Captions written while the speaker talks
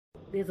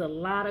there's a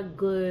lot of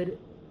good,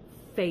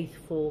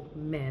 faithful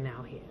men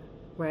out here,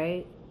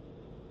 right?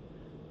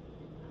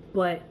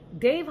 But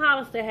Dave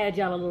Hollister had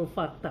y'all a little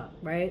fucked up,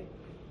 right?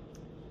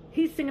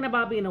 He's singing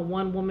about being a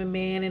one-woman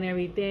man and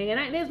everything.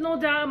 And there's no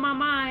doubt in my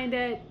mind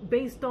that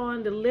based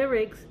on the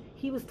lyrics,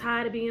 he was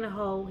tired of being a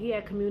hoe. He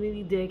had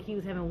community dick. He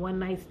was having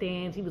one-night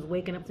stands. He was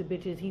waking up to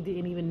bitches he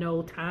didn't even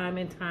know time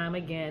and time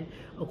again,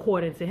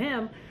 according to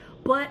him.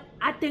 But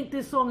I think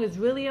this song is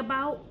really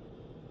about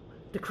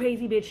the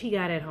crazy bitch he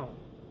got at home.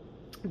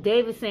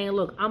 Dave is saying,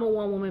 look, I'm a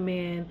one-woman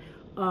man,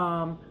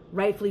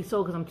 rightfully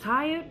so because I'm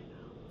tired,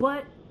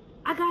 but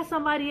I got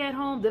somebody at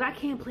home that I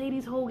can't play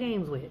these whole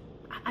games with.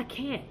 I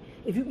can't.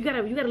 If you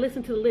gotta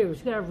listen to the lyrics.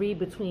 You gotta read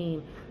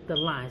between the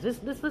lines.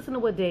 Let's listen to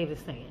what Dave is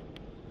saying.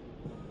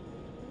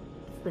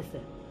 Let's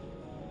listen.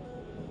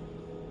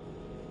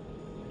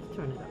 Let's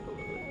turn it up a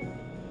little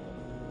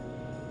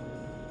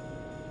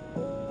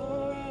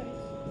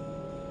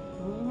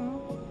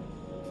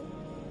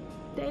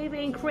bit. Dave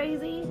ain't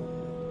crazy.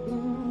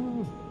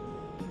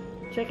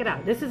 Check it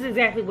out. This is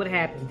exactly what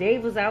happened.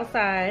 Dave was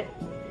outside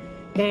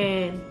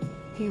and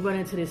he run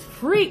into this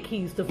freak he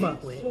used to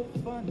fuck with.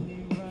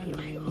 He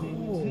like,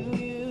 oh,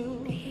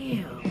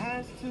 damn.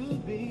 I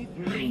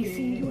ain't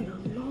seen you in a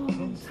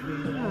long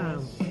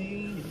time.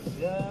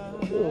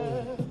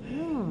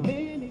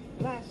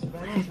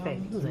 Flashback.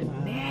 He was a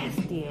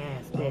nasty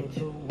ass bitch.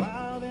 He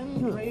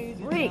was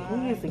a freak. We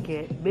used to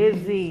get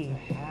busy.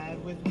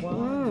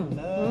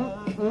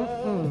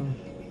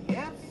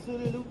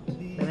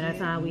 Remember that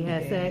time we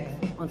had sex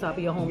on top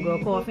of your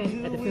homegirl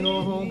coffin at the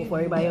funeral home before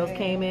everybody else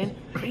came in?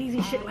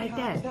 Crazy shit like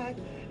that.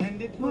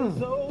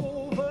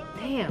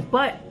 Damn,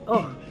 but,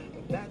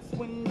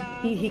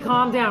 he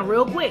calmed down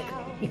real quick.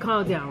 He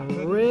calmed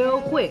down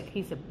real quick.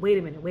 He said, wait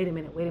a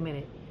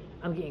minute.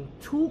 I'm getting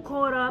too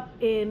caught up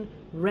in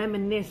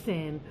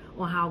reminiscing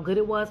on how good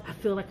it was. I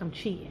feel like I'm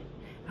cheating.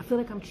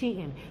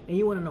 And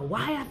you want to know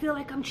why I feel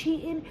like I'm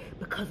cheating?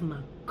 Because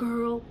my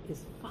girl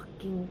is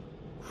fucking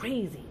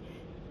crazy.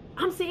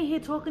 I'm sitting here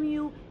talking to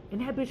you,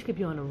 and that bitch could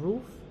be on the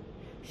roof.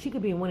 She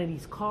could be in one of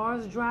these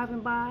cars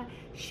driving by.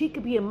 She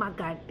could be in my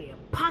goddamn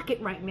pocket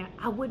right now.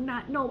 I would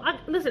not know.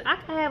 Listen, I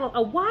could have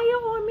a wire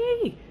on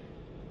me.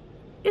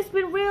 It's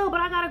been real,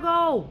 but I gotta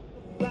go.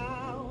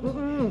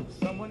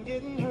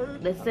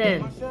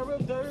 Listen,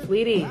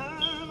 sweetie,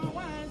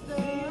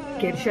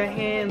 get your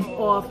hands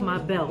off my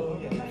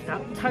belt.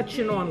 Stop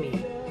touching on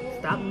me.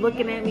 Stop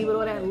looking at me with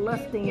all that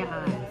lust in your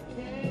eyes.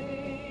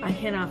 I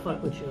cannot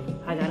fuck with you.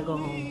 I gotta go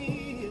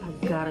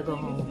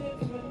home.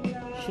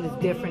 Shit is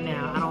different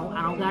now.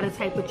 I don't got a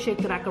type of chick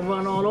that I can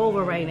run all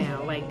over right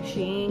now. Like,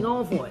 she ain't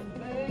going for it.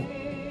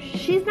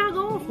 She's not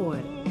going for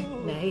it.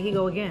 Now here he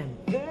go again.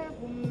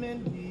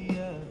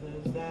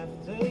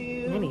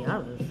 Many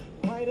others.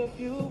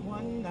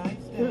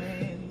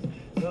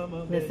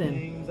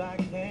 Listen,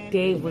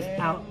 Dave was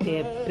out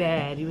there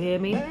bad. You hear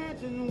me?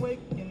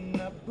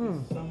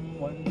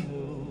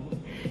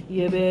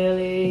 You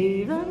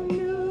barely even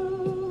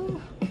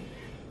knew.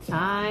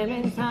 Time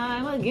and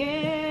time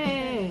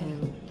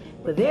again.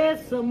 But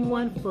there's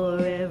someone for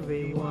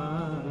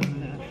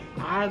everyone.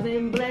 I've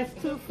been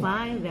blessed to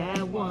find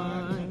that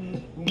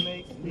one.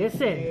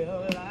 Listen,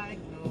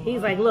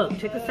 he's like, look,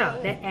 check this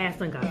out. That ass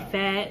done got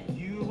fat.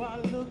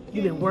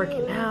 You've been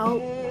working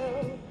out.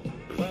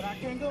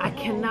 I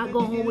cannot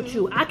go home with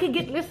you. I can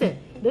get, listen.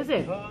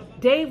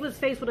 Dave was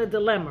faced with a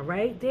dilemma,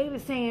 right? Dave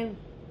is saying,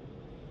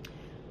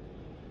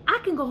 I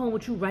can go home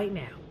with you right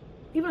now.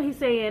 Even though he's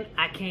saying,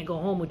 I can't go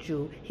home with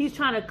you, he's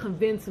trying to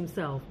convince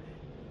himself,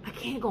 I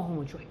can't go home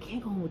with you. I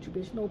can't go home with you,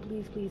 bitch. No,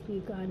 please,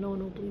 God. No,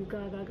 please,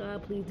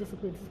 God, please,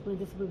 discipline.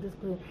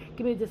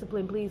 Give me the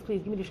discipline, please.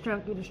 Give me the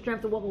strength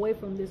to walk away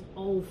from this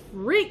old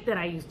freak that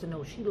I used to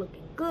know. She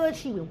looking good.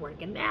 She been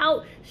working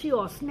out. She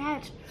all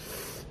snatched.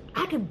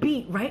 I could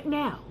beat right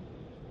now.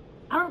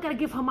 I don't got to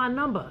give her my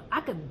number.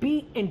 I could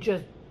beat and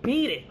just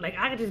beat it. Like,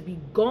 I could just be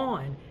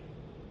gone.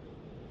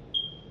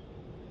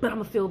 But I'm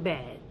going to feel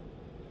bad.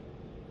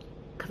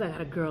 Because I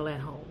got a girl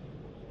at home.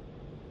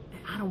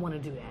 And I don't want to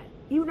do that.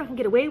 Even if I can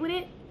get away with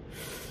it,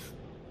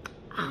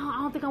 I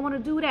don't think I want to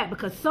do that.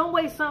 Because some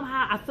way,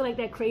 somehow, I feel like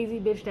that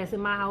crazy bitch that's in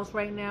my house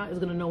right now is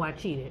going to know I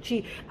cheated.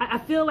 I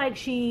feel like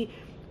she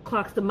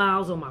clocks the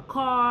miles on my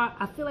car.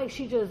 I feel like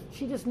she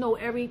just know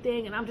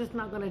everything. And I'm just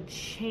not going to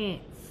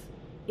chance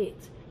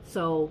it.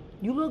 So,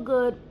 you look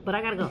good, but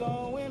I got to go.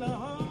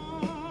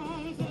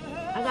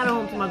 I got to go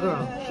home to my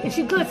girl. And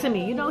she's good to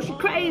me. You know, she's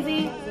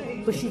crazy,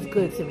 but she's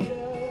good to me.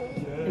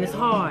 And it's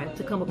hard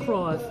to come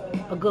across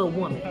a good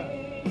woman.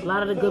 A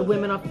lot of the good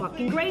women are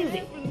fucking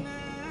crazy.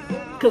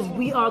 Because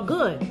we are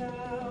good. You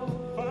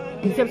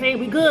see what I'm saying?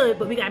 We good,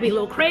 but we got to be a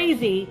little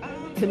crazy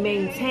to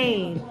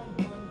maintain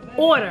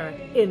order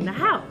in the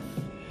house.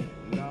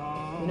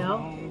 You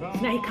know? So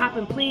now he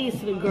copping pleas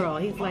to the girl.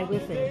 He's like,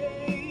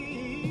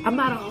 listen, I'm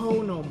not a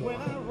hoe no more.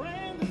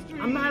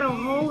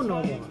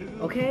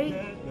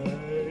 Okay?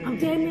 I'm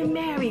damn near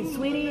married,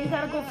 sweetie. You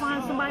got to go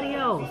find somebody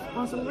else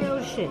on some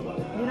real shit. You know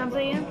what I'm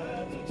saying?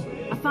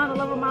 I found the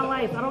love of my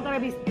life. I don't gotta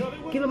be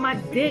giving my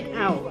dick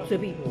out to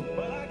people.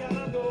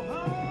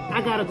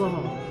 I gotta go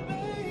home.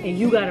 And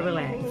you gotta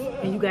relax.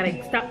 And you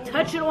gotta stop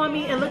touching on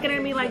me and looking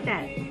at me like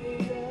that.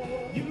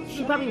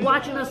 She probably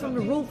watching us from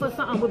the roof or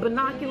something with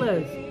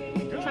binoculars.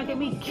 Trying to get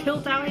me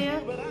killed out here.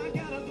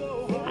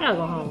 I gotta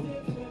go home.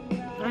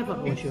 I ain't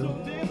fucking with you.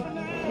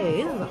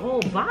 Hey, this is a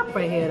whole bop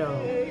right here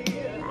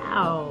though.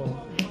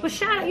 Wow. But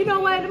shout out, you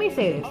know what? Let me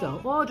say this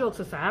though. All jokes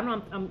aside, I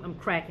know I'm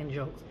cracking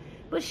jokes.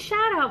 But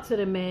shout out to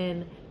the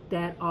men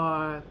that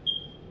are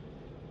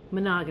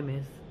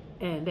monogamous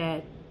and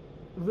that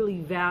really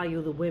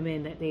value the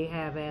women that they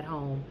have at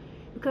home.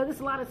 Because there's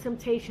a lot of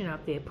temptation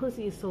out there.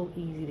 Pussy is so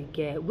easy to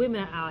get.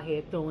 Women are out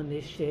here throwing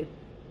this shit.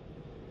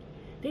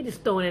 They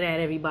just throwing it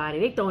at everybody.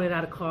 They throwing it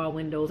out of car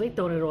windows. They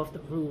throwing it off the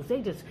roofs.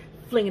 They just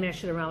flinging that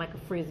shit around like a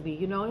frisbee.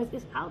 You know,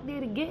 it's out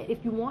there to get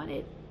if you want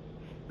it.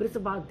 But it's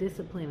about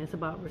discipline. It's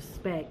about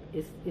respect.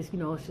 It's you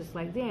know, it's just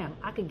like, damn,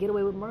 I could get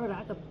away with murder.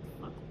 I could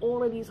fuck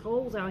all of these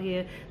hoes out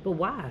here. But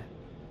why?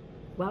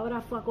 Why would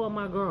I fuck on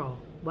my girl?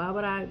 Why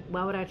would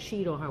I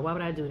cheat on her? Why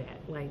would I do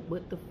that? Like,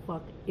 what the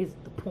fuck is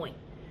the point?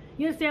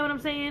 You understand what I'm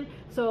saying?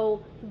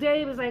 So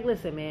Dave is like,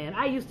 listen, man,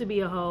 I used to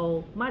be a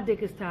hoe. My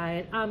dick is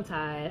tired. I'm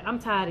tired. I'm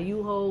tired of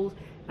you hoes.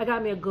 I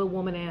got me a good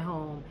woman at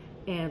home.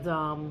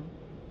 And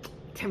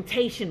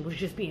temptation was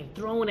just being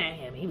thrown at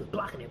him. He was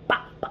blocking it.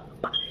 Bah, bah,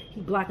 bah. He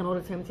blocking all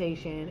the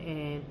temptation.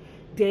 And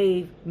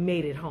Dave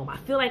made it home. I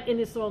feel like in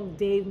this song,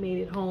 Dave made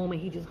it home.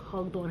 And he just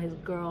hugged on his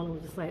girl and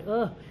was just like,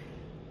 oh,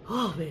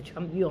 bitch,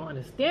 you don't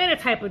understand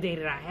the type of day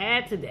that I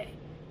had today.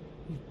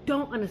 You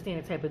don't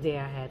understand the type of day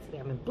I had today.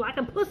 I've been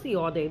blocking pussy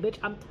all day, bitch.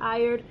 I'm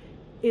tired.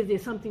 Is there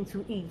something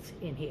to eat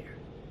in here?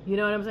 You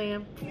know what I'm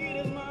saying?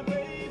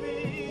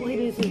 Well, it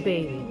is his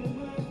baby.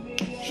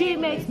 She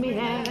makes me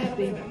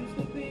happy.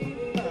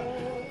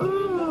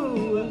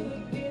 Ooh.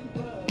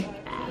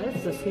 This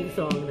is a sweet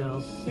song,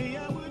 though.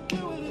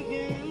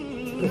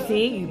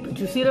 But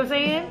you see what I'm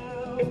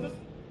saying?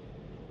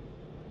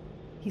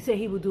 He said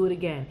he would do it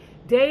again.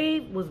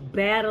 Dave was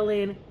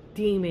battling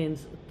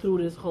demons through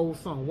this whole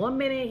song. 1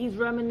 minute he's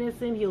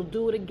reminiscing, he'll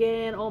do it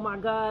again. Oh my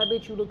God,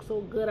 bitch, you look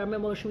so good. I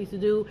remember what she used to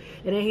do.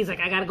 And then he's like,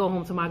 I gotta go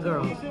home to my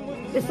girl.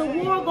 It's a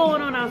war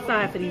going on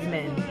outside for these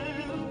men.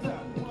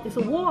 It's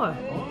a war.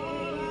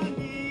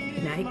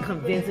 Now he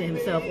convincing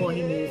himself all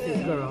he needs is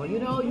his girl. You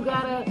know, you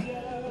gotta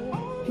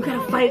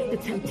fight the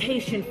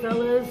temptation,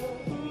 fellas.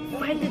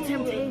 Fight the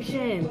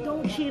temptation.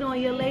 Don't cheat on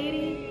your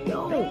lady.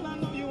 Don't.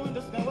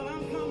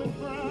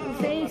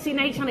 See,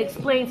 now he's trying to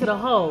explain to the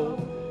hoe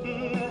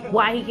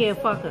why he can't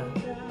fuck her.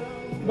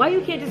 Why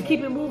you can't just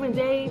keep it moving,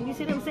 Dave? You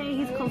see what I'm saying?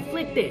 He's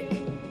conflicted.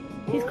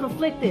 He's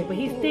conflicted, but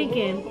he's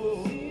thinking,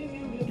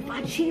 if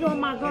I cheat on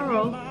my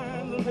girl,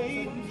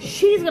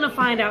 she's gonna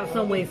find out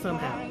some way,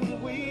 somehow.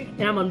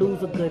 And I'm gonna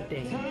lose a good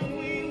thing.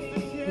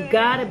 You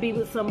gotta be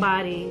with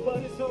somebody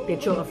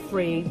that you're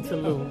afraid to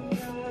lose.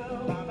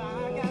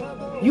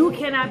 You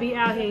cannot be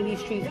out here in these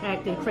streets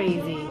acting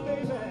crazy,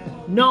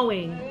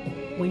 knowing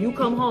when you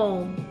come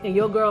home and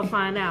your girl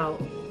find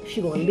out,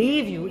 she gonna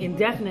leave you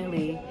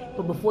indefinitely,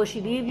 but before she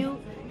leave you,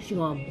 she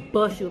gonna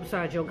bust you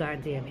upside your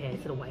goddamn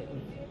head to the white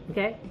meat.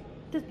 Okay?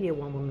 Just be a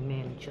one-woman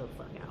man and chill the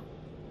fuck out.